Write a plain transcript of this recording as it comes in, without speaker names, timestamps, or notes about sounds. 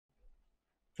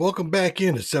Welcome back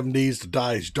into 7 Days to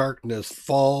Die's Darkness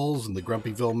Falls in the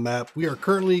Grumpyville map. We are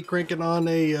currently cranking on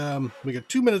we got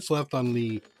 2 minutes left on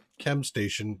the chem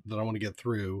station that I want to get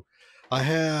through. I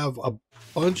have a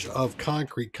bunch of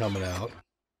concrete coming out.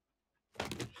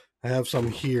 I have some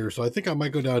here, so I think I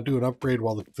might go down and do an upgrade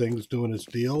while the thing's doing its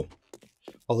deal.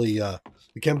 While the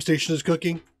chem station is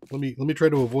cooking. Let me try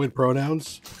to avoid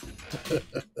pronouns.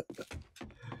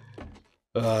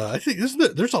 I think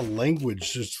there's a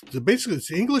language, basically it's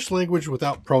English language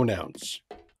without pronouns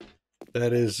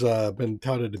that has been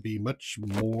touted to be much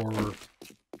more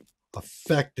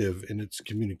effective in its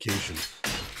communication.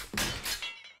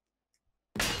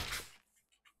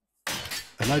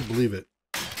 And I believe it.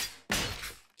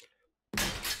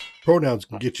 Pronouns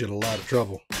can get you in a lot of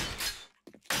trouble.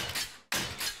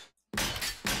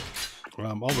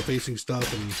 All the facing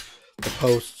stuff and the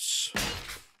posts.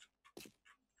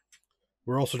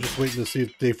 We're also just waiting to see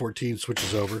if day 14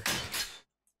 switches over.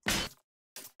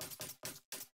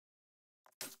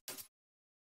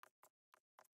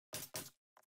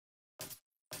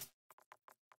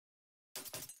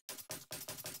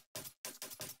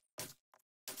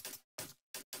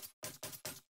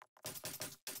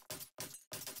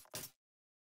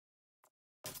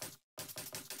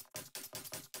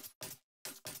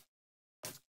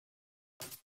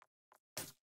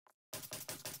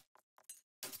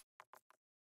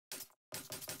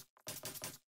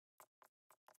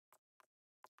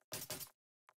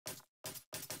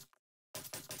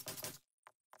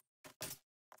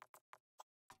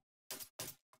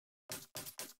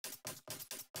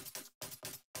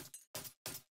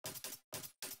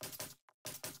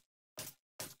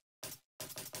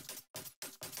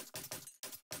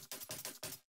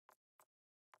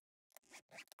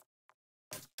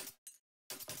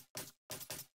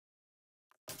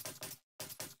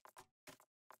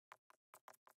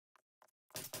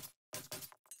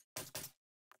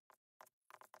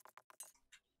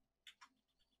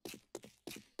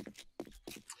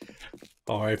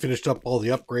 All right, finished up all the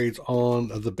upgrades on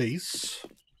the base.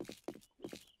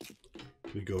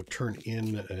 We go turn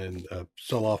in and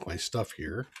sell off my stuff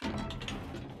here.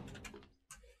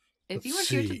 If you are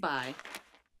here to buy,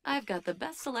 I've got the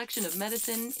best selection of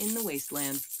medicine in the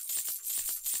wasteland.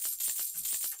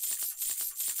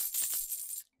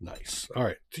 Nice. All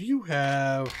right. Do you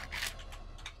have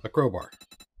a crowbar?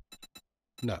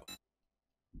 No.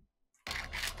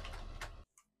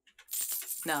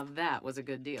 Now that was a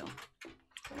good deal.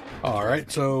 All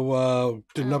right. So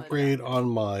did an upgrade on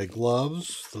my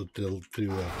gloves to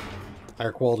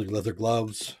higher quality leather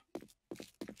gloves.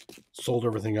 Sold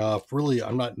everything off. Really,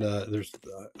 I'm not.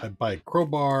 I'd buy a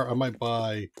crowbar. I might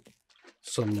buy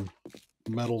some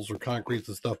metals or concretes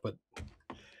and stuff, but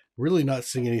really not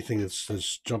seeing anything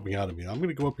that's jumping out at me. I'm going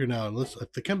to go up here now and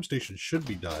the chem station should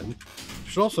be done.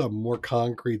 Should also have more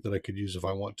concrete that I could use if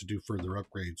I want to do further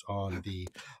upgrades on the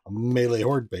melee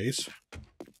horde base.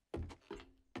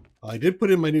 I did put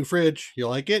in my new fridge. You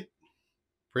like it?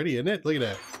 Pretty, isn't it? Look at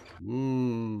that.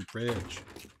 Fridge.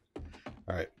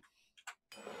 All right.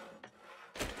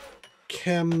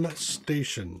 Chem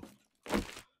station.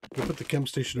 We'll put the chem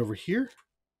station over here.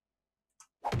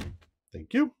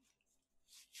 Thank you.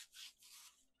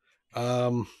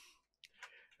 And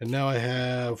now I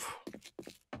have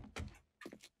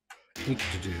ink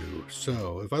to do.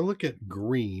 So if I look at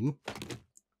green,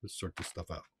 let's sort this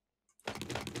stuff out. I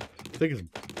think it's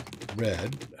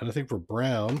red, and I think for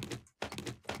brown,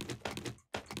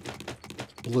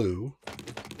 blue.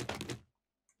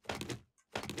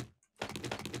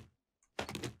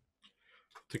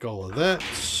 Take all of that.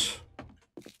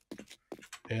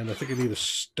 And I think I need a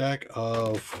stack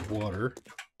of water.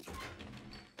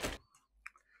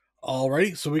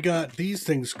 Alrighty, so we got these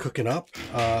things cooking up.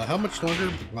 How much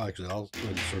longer? Well, actually, I'll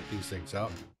sort these things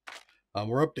out.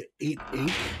 We're up to 8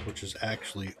 ink, which is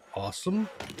actually awesome.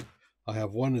 I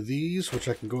have one of these, which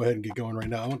I can go ahead and get going right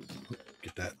now. I want to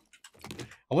get that.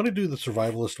 I want to do the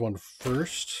survivalist one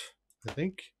first, I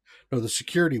think. No, the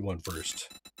security one first.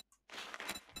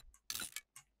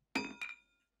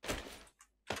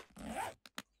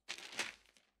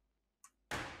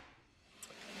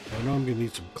 I know I'm going to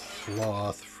need some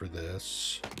cloth for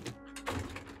this.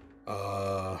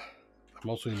 I'm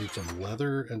also going to need some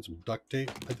leather and some duct tape,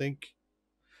 I think.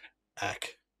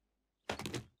 Ack.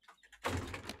 Let's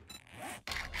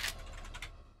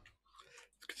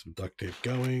get some duct tape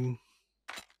going.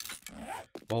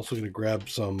 I'm also going to grab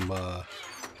some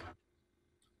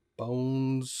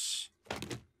bones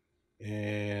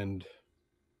and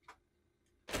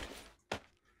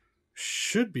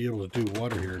should be able to do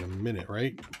water here in a minute,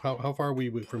 right? How far are we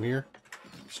from here?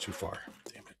 It's too far.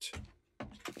 Damn it.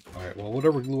 All right, well,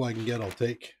 whatever glue I can get, I'll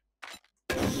take.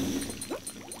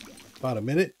 About a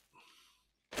minute.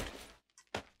 Here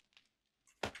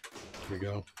we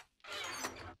go.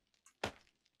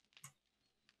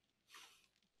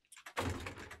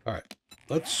 All right,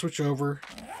 let's switch over.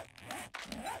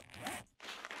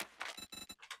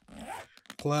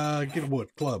 Get a wood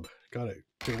club. Got it.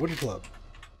 Get a wooden club.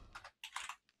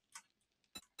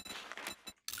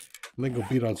 And then go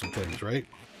beat on some things, right?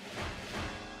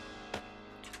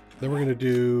 Then we're gonna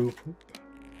do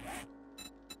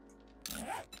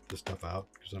this stuff out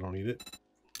because I don't need it.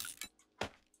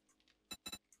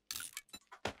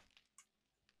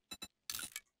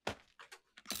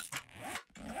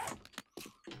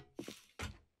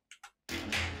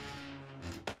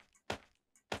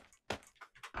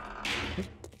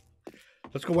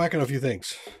 Let's go whack on a few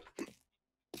things.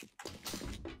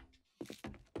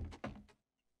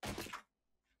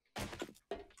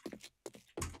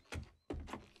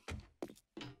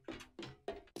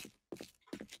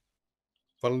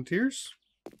 Volunteers?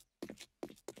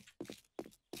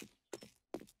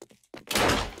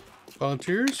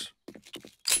 Volunteers?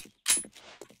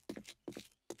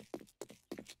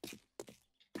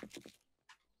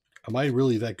 Am I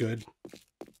really that good?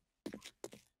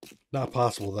 Not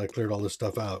possible that I cleared all this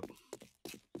stuff out.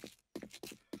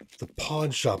 The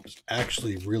pawn shop is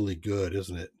actually really good,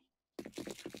 isn't it?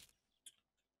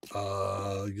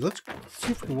 Let's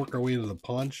see if we can work our way into the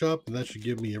pawn shop, and that should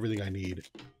give me everything I need.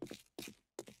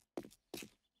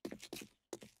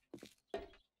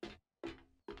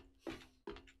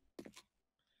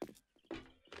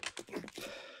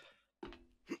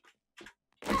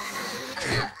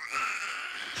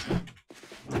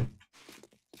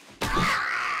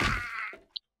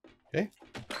 Okay.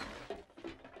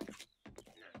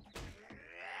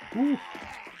 Ooh.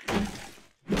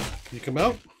 Can you come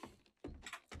out?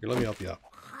 Here, let me help you out.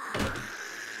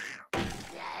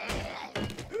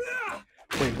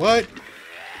 Wait, what?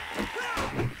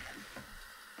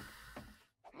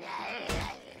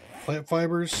 Plant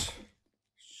fibers.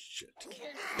 Shit.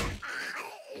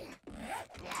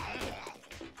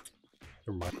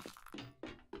 Never mind.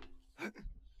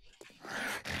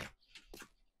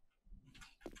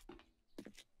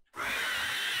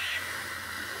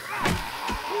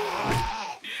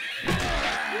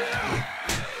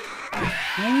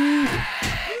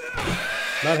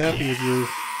 Not happy with you.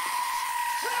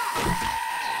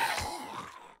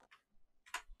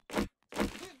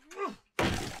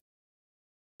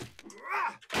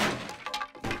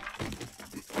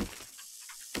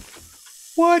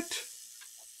 What?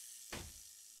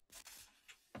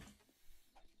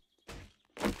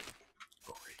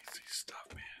 Crazy stuff,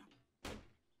 man.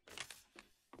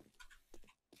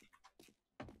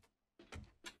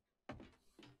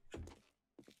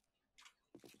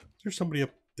 Is there somebody up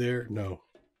there? No.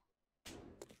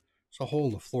 There's a hole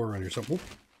in the floor around here. So, whoop,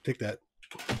 take that.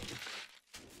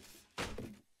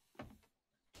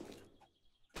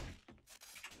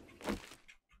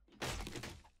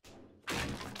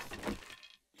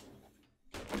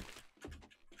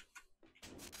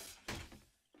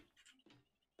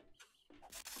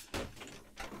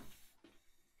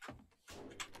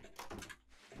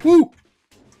 Woo!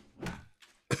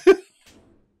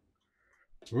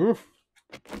 Oof.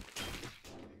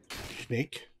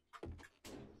 Snake.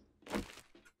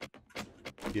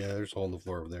 Yeah, there's a hole in the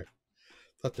floor over there.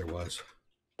 Thought there was.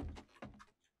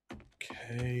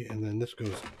 Okay, and then this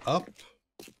goes up.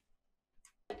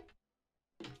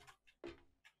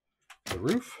 The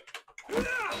roof.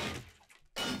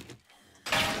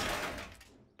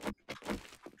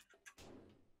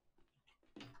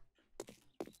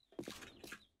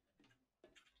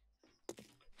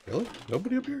 Really?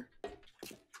 Nobody up here?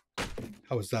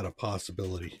 How is that a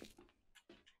possibility?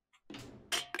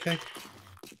 Okay.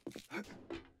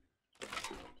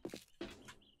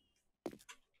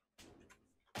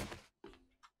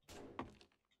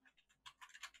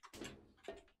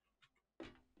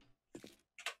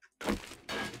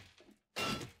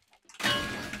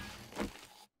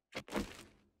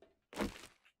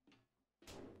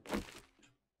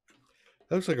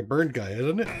 That looks like a burned guy,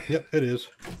 isn't it? Yep, it is.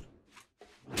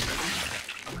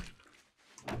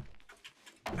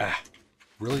 Ah,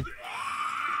 really?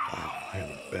 Oh,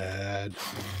 I'm bad.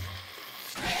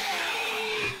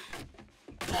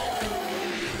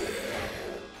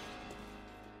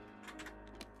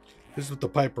 This is with the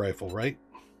pipe rifle, right?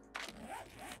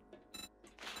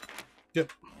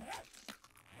 Yep.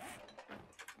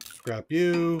 Scrap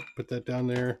you. Put that down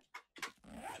there.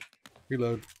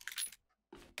 Reload.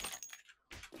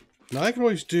 Now I can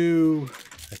always do...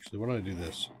 Actually, why don't I do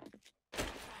this?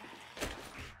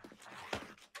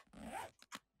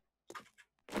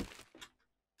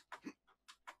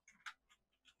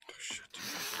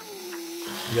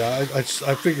 Yeah, I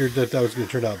figured that was going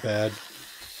to turn out bad.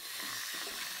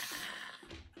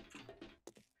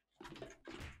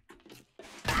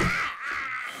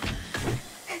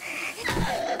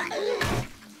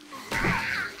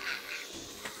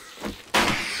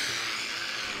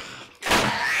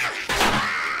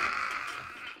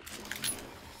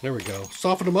 There we go.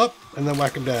 Soften them up and then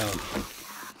whack them down.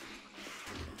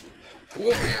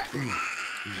 Whoa.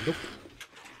 Nope.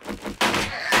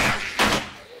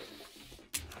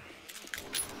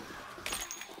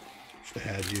 Should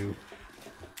have had you.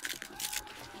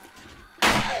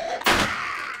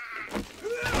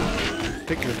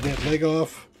 Take your dead leg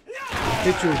off.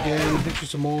 Hit you again. Hit you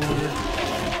some more.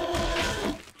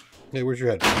 Hey, where's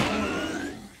your head?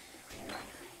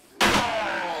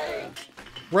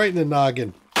 Right in the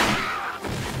noggin.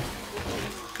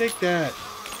 Take that.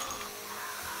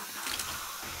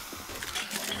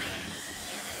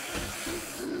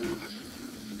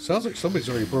 Sounds like somebody's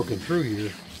already broken through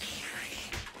here.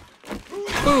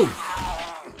 Boom!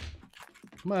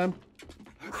 Come on.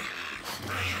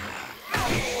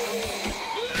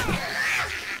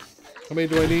 How many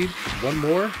do I need? One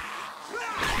more?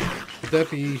 Would that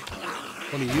be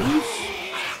one to use?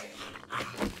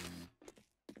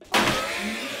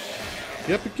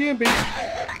 Yep, it can be.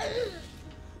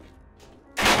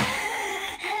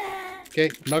 Okay,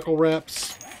 knuckle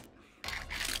wraps.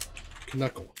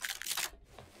 Knuckle.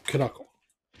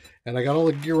 And I got all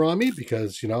the gear on me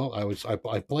because, you know,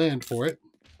 I planned for it.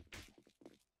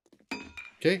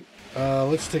 Okay,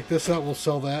 let's take this out. We'll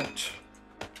sell that.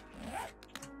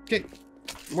 Okay,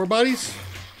 more bodies.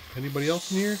 Anybody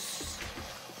else in here?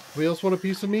 Anybody else want a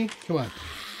piece of me? Come on.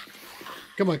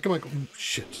 Come on. Oh,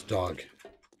 shit, dog.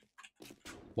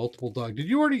 Multiple dog. Did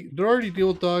I already deal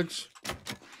with dogs?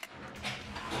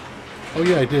 Oh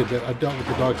yeah, I did. I dealt with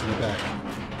the dogs in the back.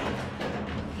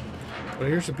 But I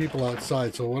hear some people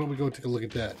outside, so why don't we go take a look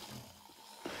at that?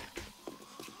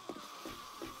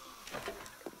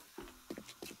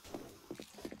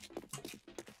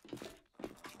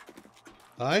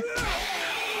 Hi.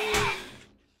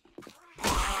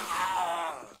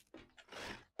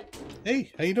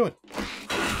 Hey, how you doing?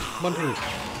 Come on through.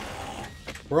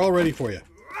 We're all ready for you.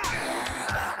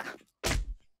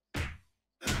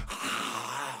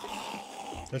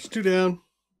 That's 2 down.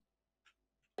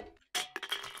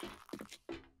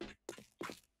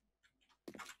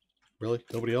 Really?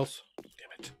 Nobody else?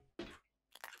 Damn it.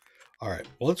 All right.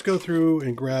 Well, let's go through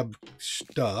and grab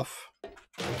stuff.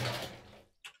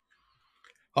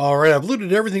 All right. I've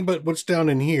looted everything but what's down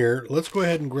in here. Let's go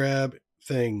ahead and grab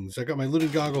things. I got my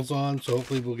looting goggles on, so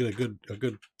hopefully we'll get a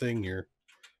good thing here.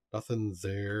 Nothing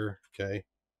there. Okay.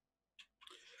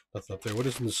 Nothing up there. What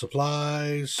is in the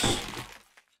supplies?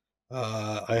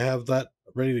 I have that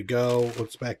ready to go.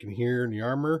 What's back in here in the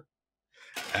armor?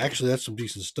 Actually, that's some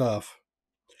decent stuff.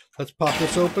 Let's pop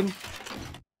this open.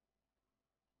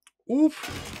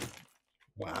 Oof.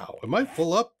 Wow. Am I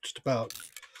full up? Just about.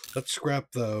 Let's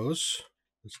scrap those.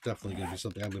 It's definitely going to be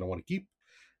something I'm going to want to keep.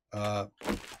 Pop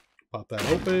that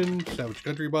open. Savage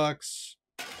Country box.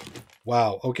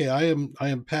 Wow. Okay, I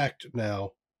am packed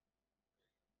now.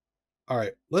 All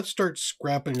right, let's start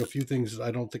scrapping a few things that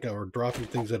I don't think or dropping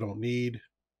things I don't need.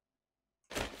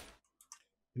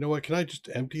 You know what? Can I just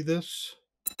empty this?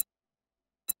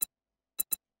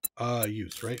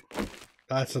 Use, right?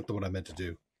 That's not what I meant to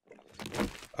do.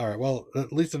 All right, well,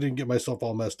 at least I didn't get myself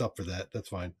all messed up for that. That's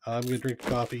fine. I'm going to drink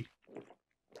coffee.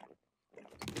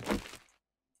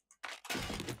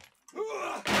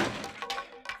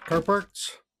 Car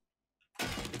parts.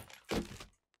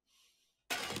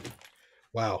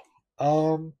 Wow.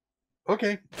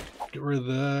 Okay. Get rid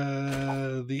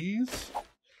of these.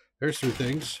 There's 3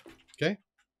 things. Okay.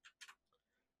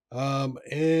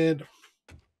 And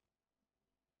I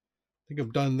think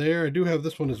I'm done there. I do have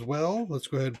this one as well. Let's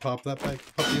go ahead and pop that back,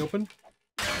 puppy open.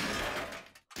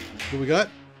 What we got?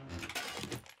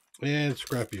 And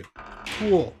scrap you.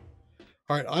 Cool.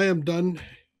 All right, I am done.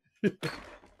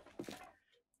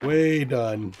 Way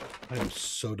done. I am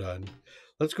so done.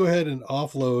 Let's go ahead and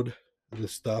offload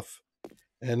this stuff,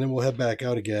 and then we'll head back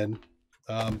out again.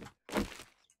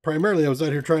 Primarily, I was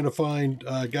out here trying to find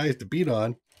guys to beat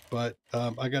on, but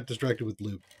I got distracted with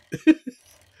loot.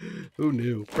 Who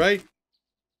knew, right?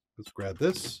 Let's grab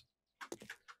this,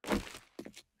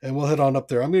 and we'll head on up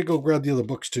there. I'm going to go grab the other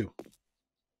books, too.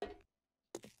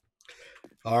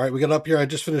 All right, we got up here. I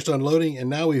just finished unloading, and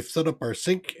now we've set up our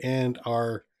sink and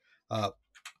our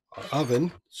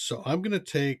oven. So I'm going to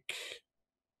take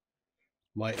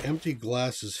my empty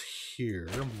glasses here,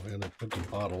 my empty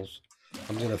bottles.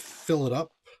 I'm going to fill it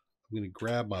up. I'm going to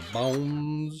grab my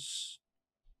bones.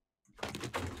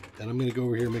 And I'm going to go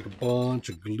over here and make a bunch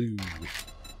of glue.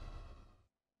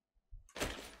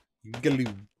 Glue.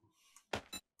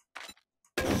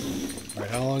 All right,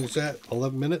 how long is that?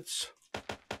 11 minutes.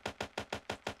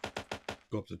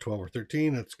 Go up to 12 or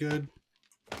 13. That's good.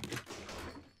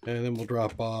 And then we'll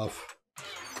drop off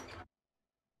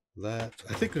that.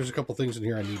 I think there's a couple things in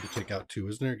here I need to take out too,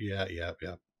 isn't there? Yeah.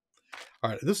 All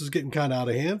right, this is getting kind of out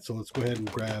of hand, so let's go ahead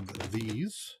and grab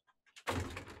these.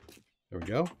 There we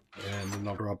go. And then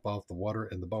I'll drop off the water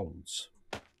and the bones.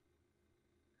 I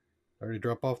already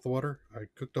drop off the water? I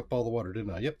cooked up all the water,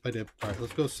 didn't I? Yep, I did. All right,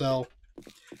 let's go sell.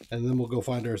 And then we'll go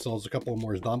find ourselves a couple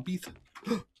more zombies.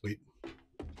 Wait.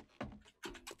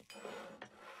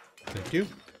 Thank you.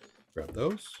 Grab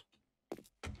those.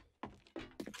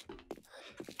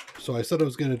 So I said I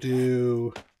was going to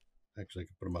do... Actually, I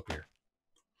can put them up here.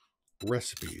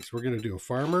 Recipes. We're going to do a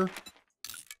farmer.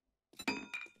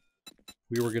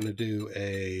 We were going to do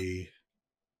a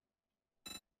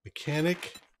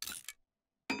mechanic.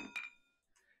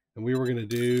 And we were going to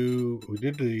do... We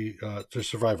did the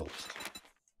survivalist.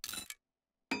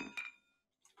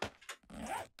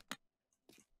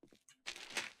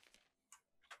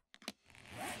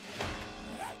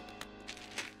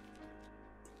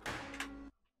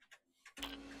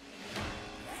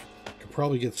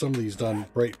 Probably get some of these done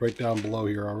right down below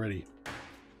here already.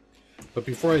 But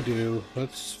before I do,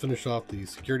 let's finish off the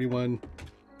security one.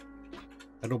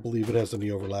 I don't believe it has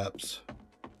any overlaps.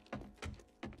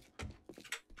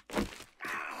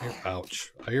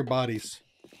 Ouch. I hear bodies.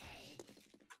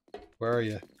 Where are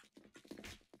you?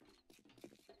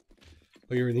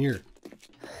 Oh, you're in here.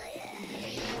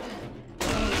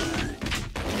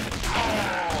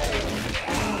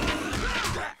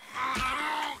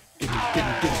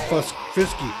 Getting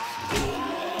frisky.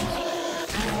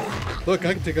 Look,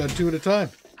 I can take on 2 at a time.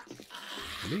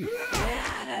 Neat.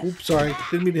 Oops, sorry.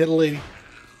 Didn't mean to hit a lady.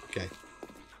 Okay.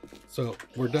 So,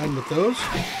 we're done with those.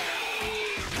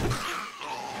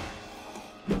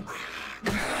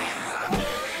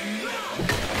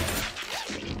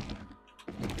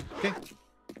 Okay.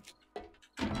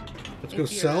 Let's go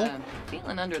sell.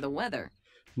 Feeling under the weather.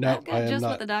 No, I've got I am just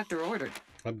not. what the doctor ordered.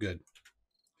 I'm good.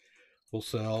 We'll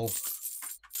sell.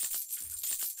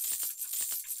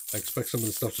 I expect some of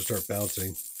the stuff to start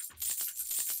bouncing.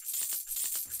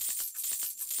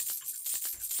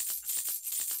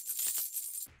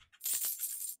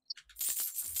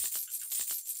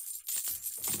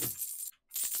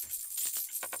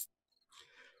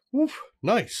 Woof,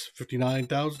 nice.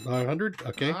 59,900.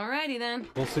 Okay. Alrighty then.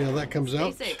 We'll see how that comes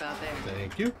out. Stay safe out there.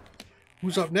 Thank you.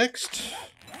 Who's up next?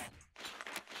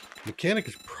 Mechanic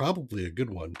is probably a good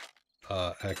one,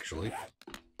 actually.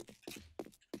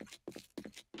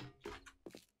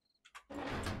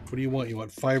 What do you want? You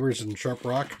want fibers and sharp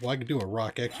rock? Well, I can do a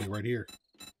rock actually right here.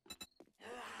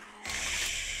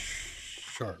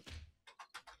 Sharp.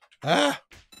 Ah!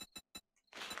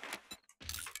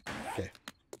 Okay.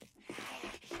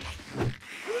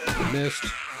 Missed.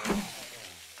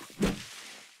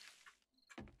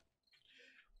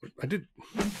 I did.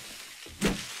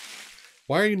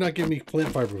 Why are you not giving me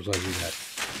plant fibers when I do that?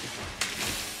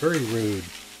 Very rude.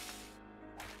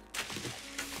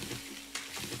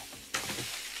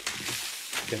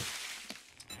 Okay.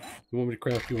 You want me to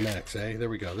craft you an axe, eh? There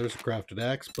we go. There's a crafted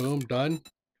axe. Boom. Done.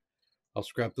 I'll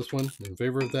scrap this one in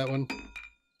favor of that one.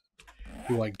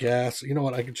 You want gas? You know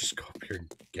what? I could just go up here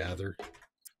and gather.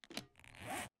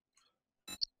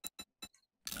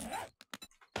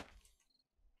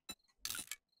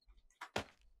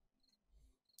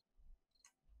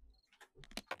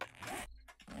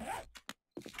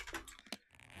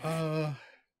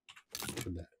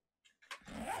 Open that.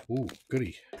 Ooh,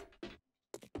 goody.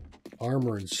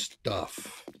 Armor and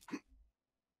stuff.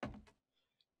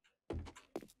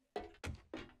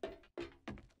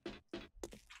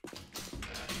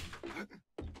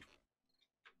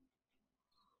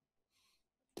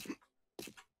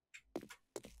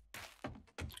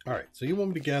 Alright, so you want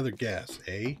me to gather gas,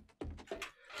 eh?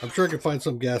 I'm sure I can find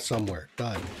some gas somewhere.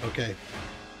 Done. Okay.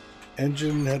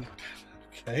 Engine head.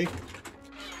 Okay.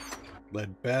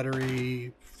 Lead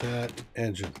battery, that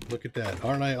engine. Look at that.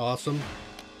 Aren't I awesome?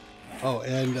 Oh,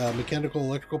 and mechanical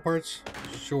electrical parts?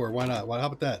 Sure, why not? How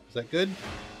about that? Is that good?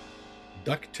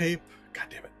 Duct tape. God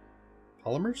damn it.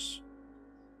 Polymers?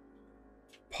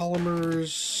 Polymers,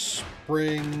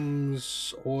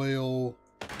 springs, oil,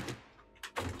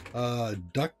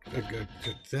 that.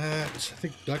 I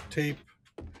think duct tape.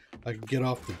 I can get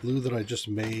off the glue that I just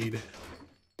made.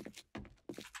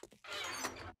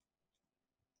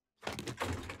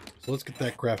 So let's get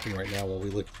that crafting right now while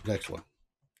we look at the next one.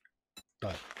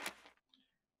 Done.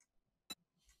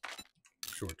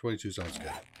 Sure, 22 sounds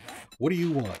good. What do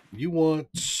you want? You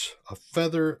want a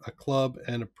feather, a club,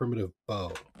 and a primitive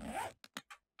bow.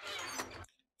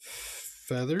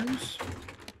 Feathers.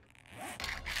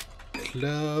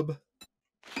 Club.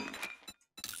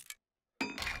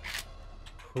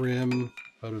 Prim.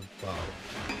 Primitive bow.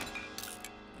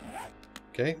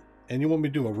 Okay. And you want me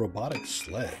to do a robotic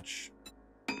sledge.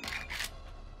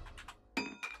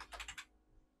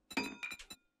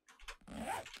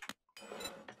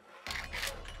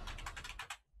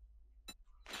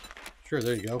 Sure,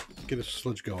 there you go. Get a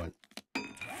sledge going.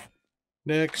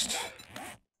 Next. I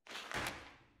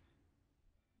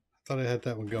thought I had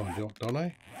that one going, don't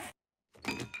I?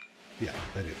 Yeah,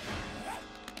 I do.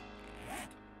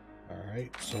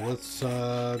 Alright, so let's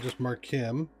just mark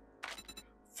him.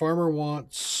 Farmer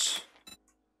wants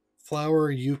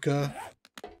flour, yucca.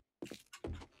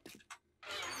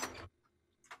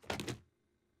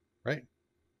 Right?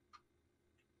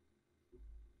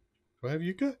 Do I have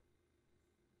yucca?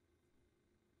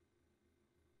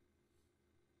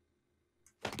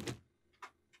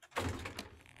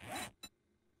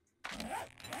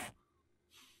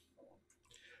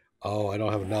 Oh, I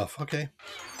don't have enough. Okay.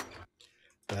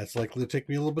 That's likely to take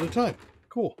me a little bit of time.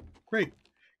 Cool. Great.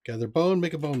 Gather bone,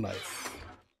 make a bone knife.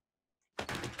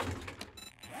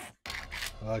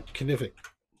 Knific.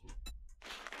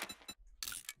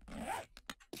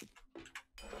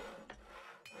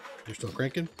 You're still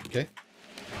cranking? Okay.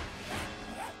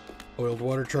 Oiled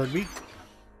water, charred meat.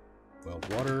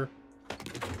 Oiled water.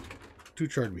 2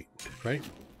 charred meat, right?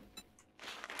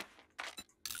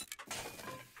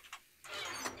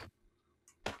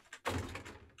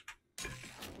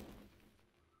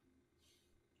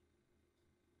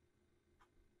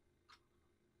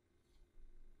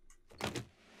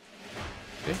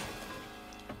 Okay.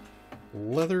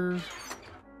 Leather.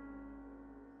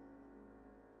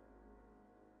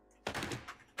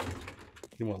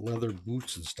 You want leather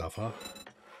boots and stuff, huh?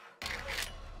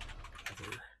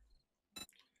 Leather.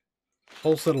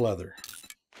 Whole set of leather.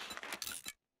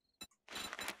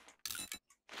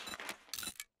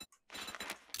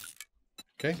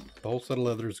 Okay, the whole set of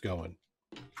leather is going.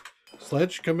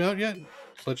 Sledge come out yet?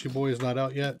 Sledgy boy is not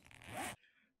out yet.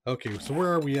 Okay, so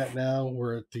where are we at now?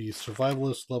 We're at the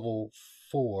survivalist level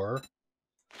 4.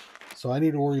 So I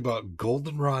need to worry about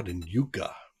goldenrod and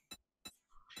yucca.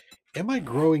 Am I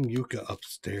growing yucca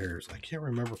upstairs? I can't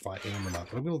remember if I am or not,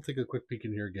 but I'm going to take a quick peek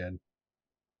in here again.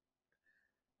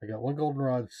 I got 1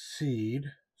 goldenrod seed,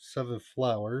 7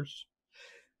 flowers.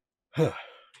 Yeah,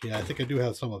 I think I do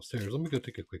have some upstairs. Let me go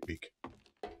take a quick peek.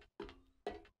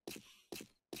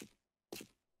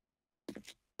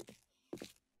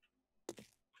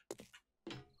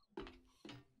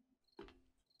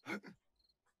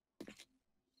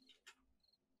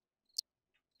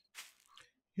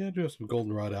 Yeah, I do have some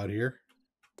goldenrod out here.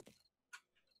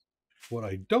 What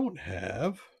I don't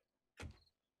have...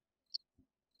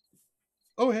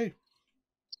 Oh, hey.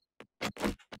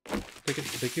 Take it.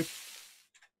 Thank you.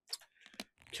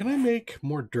 Can I make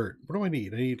more dirt? What do I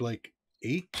need? I need like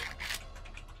 8. Let's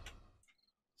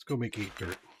go make 8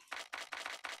 dirt.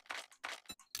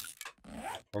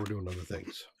 Or we're doing other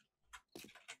things.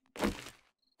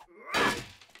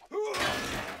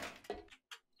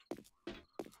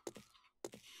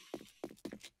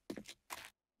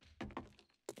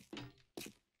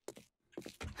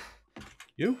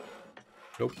 You?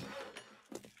 Nope.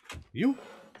 You?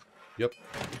 Yep.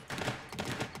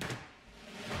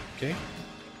 Okay.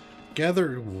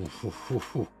 Gather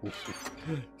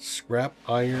scrap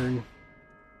iron.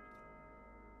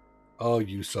 Oh,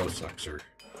 you so sucker.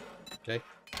 Okay.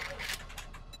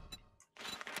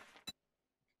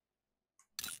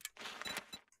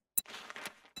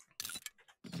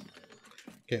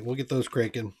 Okay, we'll get those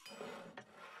cranking.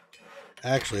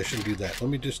 Actually, I shouldn't do that.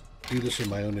 Let me just do this in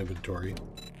my own inventory.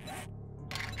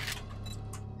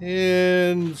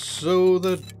 And so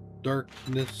the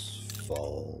darkness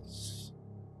falls.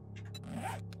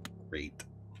 Great.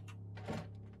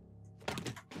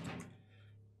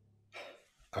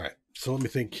 All right, so let me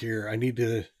think here. I need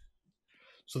to...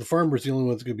 So the farmer's the only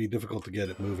one that's going to be difficult to get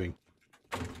it moving.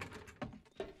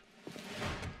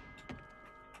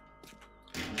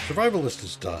 Survivalist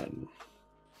is done.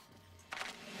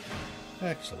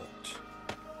 Excellent.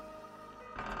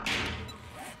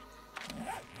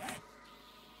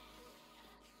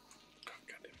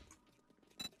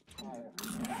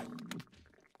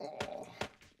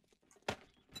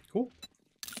 Cool.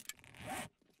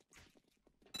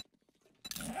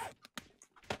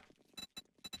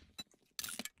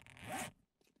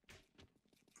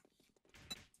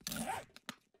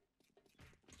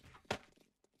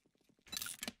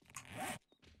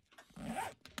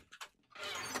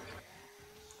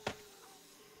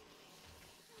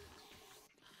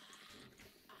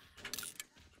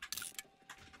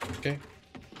 Okay.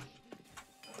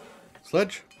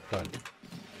 Sledge. Done.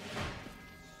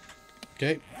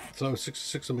 Okay. So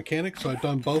 66 of mechanics. So I've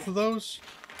done both of those.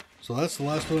 So that's the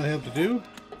last one I have to do.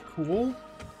 Cool.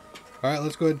 Alright,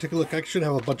 let's go ahead and take a look. I should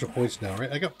have a bunch of points now,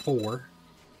 right? I got 4.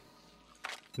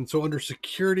 And so under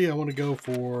security, I want to go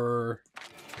for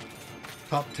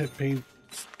top 10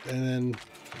 paints and then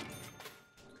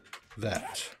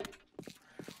that.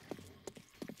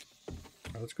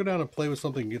 Right, let's go down and play with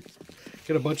something.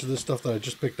 Get a bunch of this stuff that I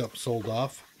just picked up sold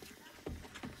off.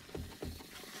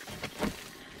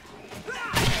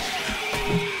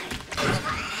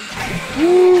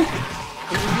 Woo! Look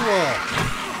at you all.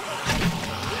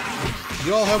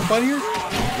 You all have fun here?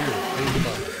 Here,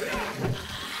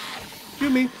 do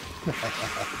me.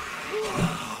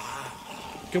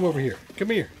 Come over here. Come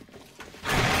here.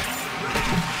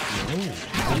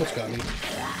 Oh, almost got me.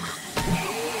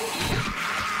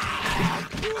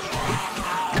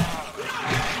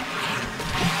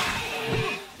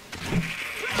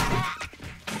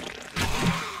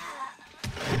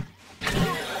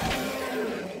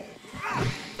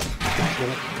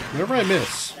 Whenever I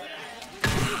miss.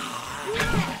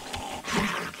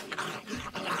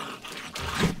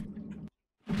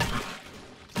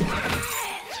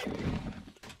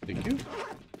 Thank you.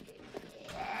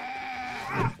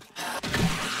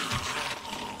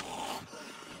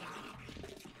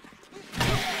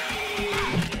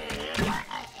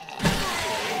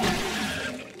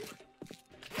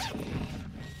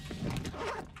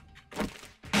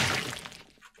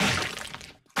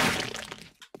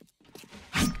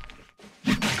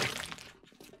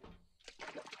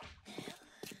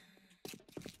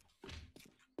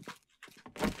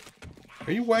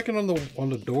 Are you whacking on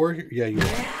the door here? Yeah, you are.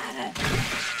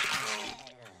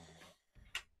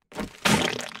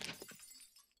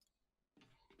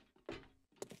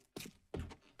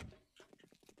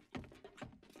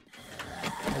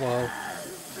 Hello.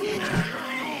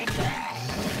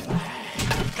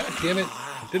 God damn it.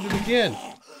 I did it again.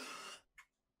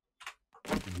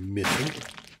 Missing.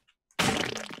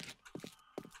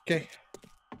 Okay.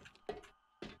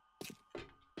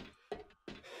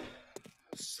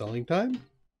 Selling time?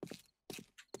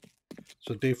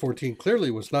 So day 14 clearly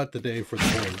was not the day for the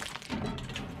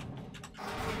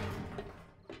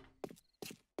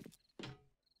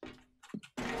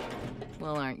board.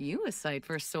 Well, aren't you a sight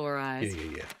for sore eyes?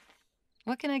 Yeah.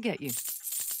 What can I get you?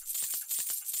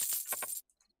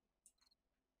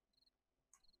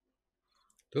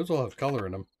 Those all have color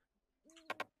in them.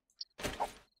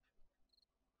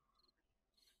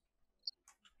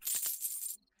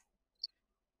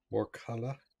 More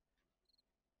color.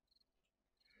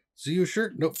 ZU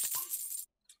shirt? Nope.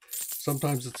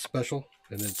 Sometimes it's special,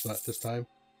 and it's not this time.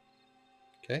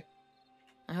 Okay.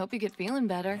 I hope you get feeling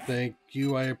better. Thank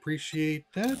you. I appreciate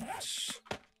that.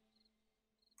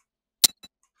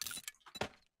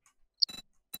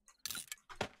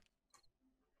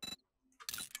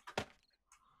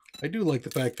 I do like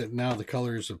the fact that now the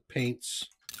colors of paints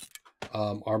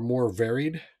are more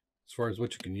varied as far as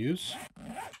what you can use.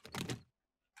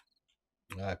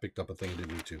 I picked up a thing I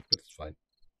didn't need to, but it's fine.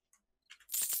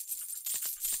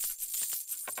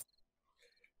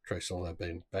 Try selling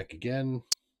that back again.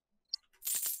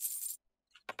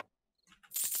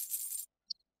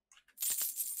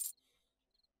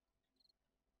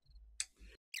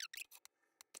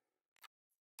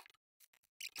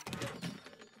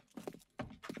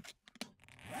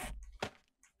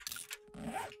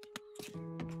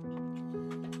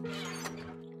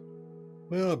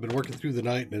 Well, I've been working through the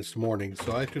night and it's morning,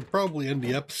 so I should probably end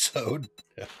the episode.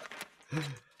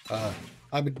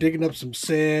 I've been digging up some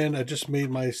sand. I just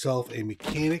made myself a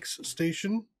mechanics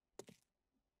station.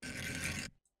 I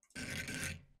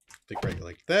think right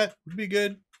like that would be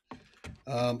good.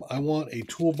 I want a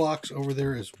toolbox over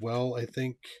there as well, I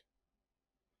think.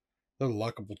 Another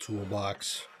lockable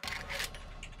toolbox.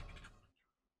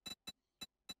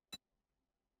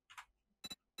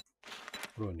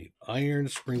 What do I need? Iron,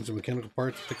 springs, and mechanical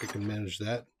parts. I think I can manage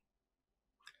that.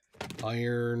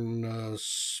 Iron,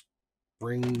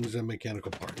 springs, and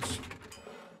mechanical parts.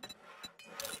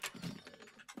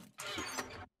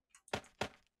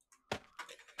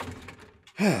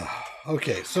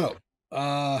 Okay, so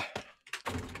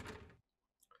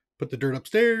put the dirt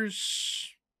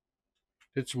upstairs.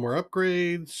 Did some more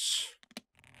upgrades.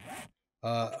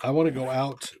 I want to go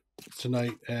out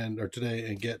tonight or today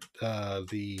and get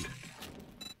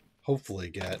hopefully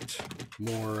get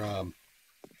more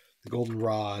the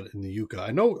goldenrod and the yucca.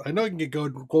 I know I can get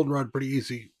goldenrod pretty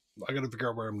easy. I got to figure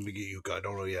out where I'm going to get yucca. I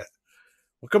don't know yet.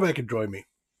 Well, come back and join me.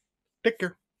 Take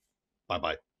care. Bye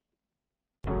bye.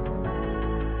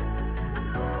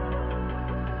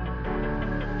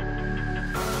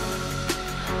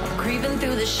 creeping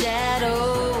through the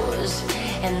shadows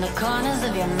and the corners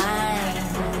of your mind.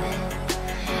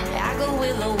 I go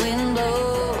where the wind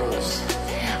blows,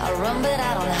 I run but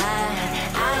I don't hide.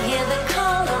 I hear the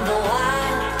call of the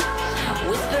wild,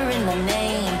 whispering the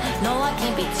name. No, I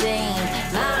can't be tamed.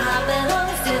 My heart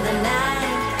belongs to the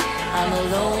night. I'm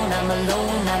alone, I'm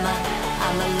alone,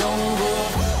 I'm a lone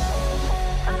wolf.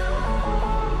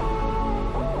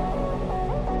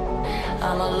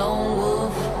 I'm a lone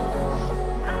wolf.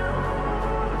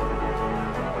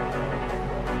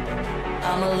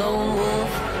 I'm a lone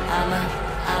wolf.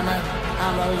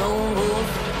 I'm a lone wolf.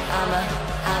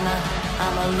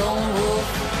 I'm a lone wolf.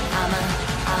 I'm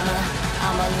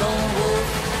a lone wolf.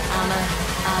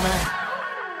 I'm a